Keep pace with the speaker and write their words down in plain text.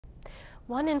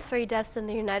1 in 3 deaths in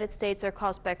the United States are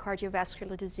caused by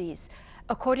cardiovascular disease.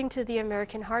 According to the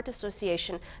American Heart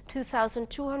Association,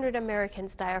 2,200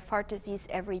 Americans die of heart disease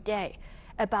every day,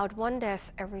 about 1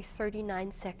 death every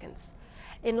 39 seconds.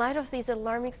 In light of these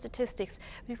alarming statistics,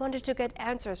 we wanted to get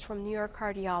answers from New York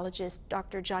cardiologist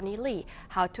Dr. Johnny Lee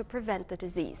how to prevent the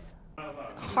disease.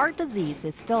 Heart disease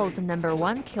is still the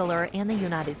 #1 killer in the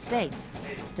United States.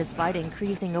 Despite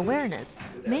increasing awareness,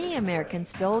 many Americans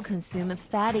still consume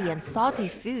fatty and salty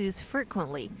foods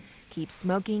frequently, keep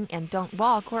smoking, and don't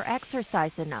walk or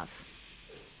exercise enough.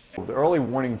 The early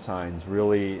warning signs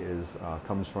really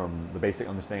comes from the basic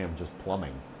understanding of just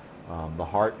plumbing. The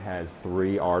heart has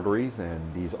 3 arteries,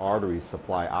 and these arteries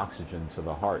supply oxygen to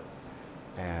the heart.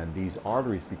 And these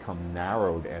arteries become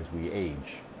narrowed as we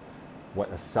age.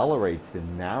 What accelerates the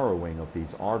narrowing of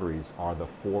these arteries are the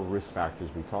 4 risk factors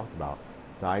we talked about.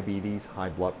 Diabetes, high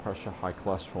blood pressure, high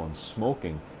cholesterol, and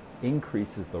smoking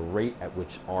increases the rate at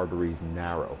which arteries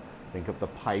narrow. Think of the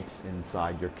pipes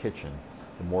inside your kitchen.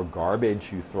 The more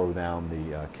garbage you throw down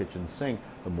the kitchen sink,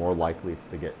 the more likely it's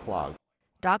to get clogged.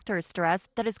 Doctors stress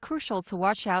that it's crucial to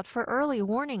watch out for early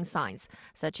warning signs,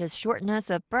 such as shortness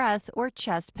of breath or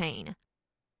chest pain.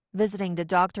 Visiting the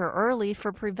doctor early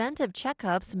for preventive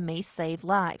checkups may save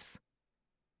lives.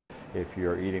 If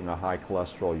you're eating a high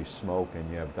cholesterol, you smoke,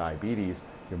 and you have diabetes,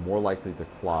 you're more likely to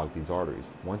clog these arteries.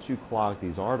 Once you clog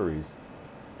these arteries,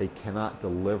 they cannot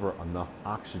deliver enough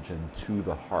oxygen to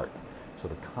the heart. So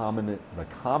the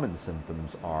common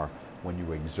symptoms are when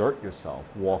you exert yourself,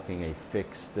 walking a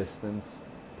fixed distance,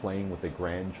 playing with the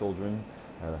grandchildren,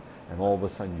 and all of a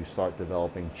sudden you start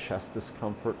developing chest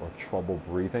discomfort or trouble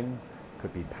breathing.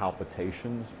 Could be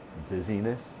palpitations,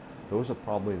 dizziness. Those are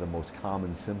probably the most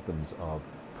common symptoms of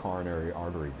coronary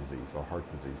artery disease or heart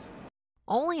disease.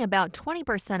 Only about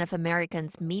 20% of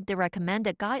Americans meet the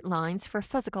recommended guidelines for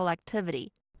physical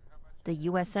activity. The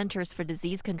U.S. Centers for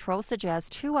Disease Control suggests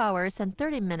 2 hours and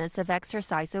 30 minutes of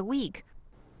exercise a week.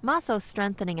 Muscle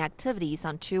strengthening activities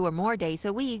on 2 or more days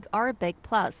a week are a big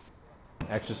plus.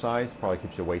 Exercise probably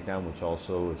keeps your weight down, which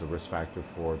also is a risk factor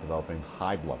for developing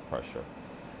high blood pressure.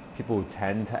 People who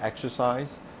tend to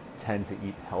exercise tend to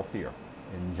eat healthier.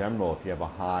 In general, if you have a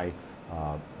high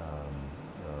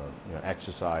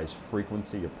exercise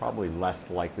frequency, you're probably less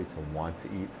likely to want to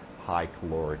eat high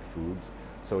caloric foods.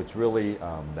 So it's really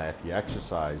that if you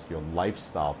exercise, your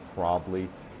lifestyle probably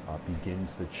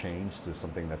begins to change to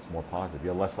something that's more positive.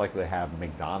 You're less likely to have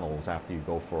McDonald's after you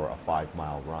go for a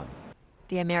 5-mile run.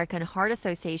 The American Heart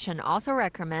Association also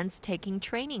recommends taking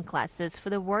training classes for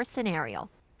the worst scenario.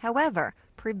 However,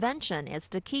 prevention is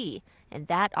the key, and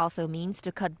that also means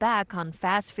to cut back on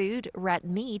fast food, red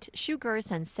meat,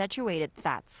 sugars, and saturated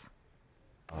fats.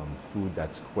 Food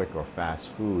that's quick or fast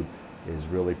food is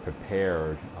really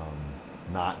prepared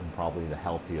not in probably the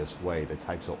healthiest way. The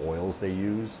types of oils they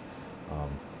use.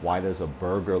 Why does a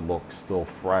burger look still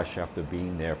fresh after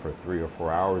being there for 3 or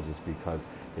 4 hours is because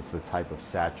it's the type of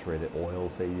saturated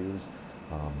oils they use.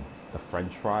 The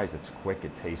French fries, it's quick,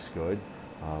 it tastes good.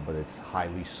 But it's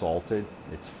highly salted,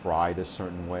 it's fried a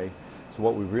certain way. So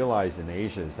what we realize in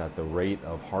Asia is that the rate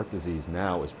of heart disease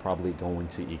now is probably going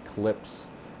to eclipse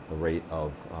the rate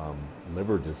of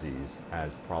liver disease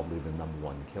as probably the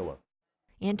 #1 killer.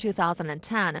 In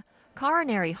 2010,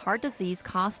 coronary heart disease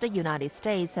cost the United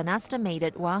States an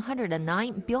estimated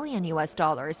 $109 billion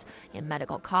in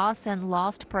medical costs and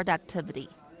lost productivity.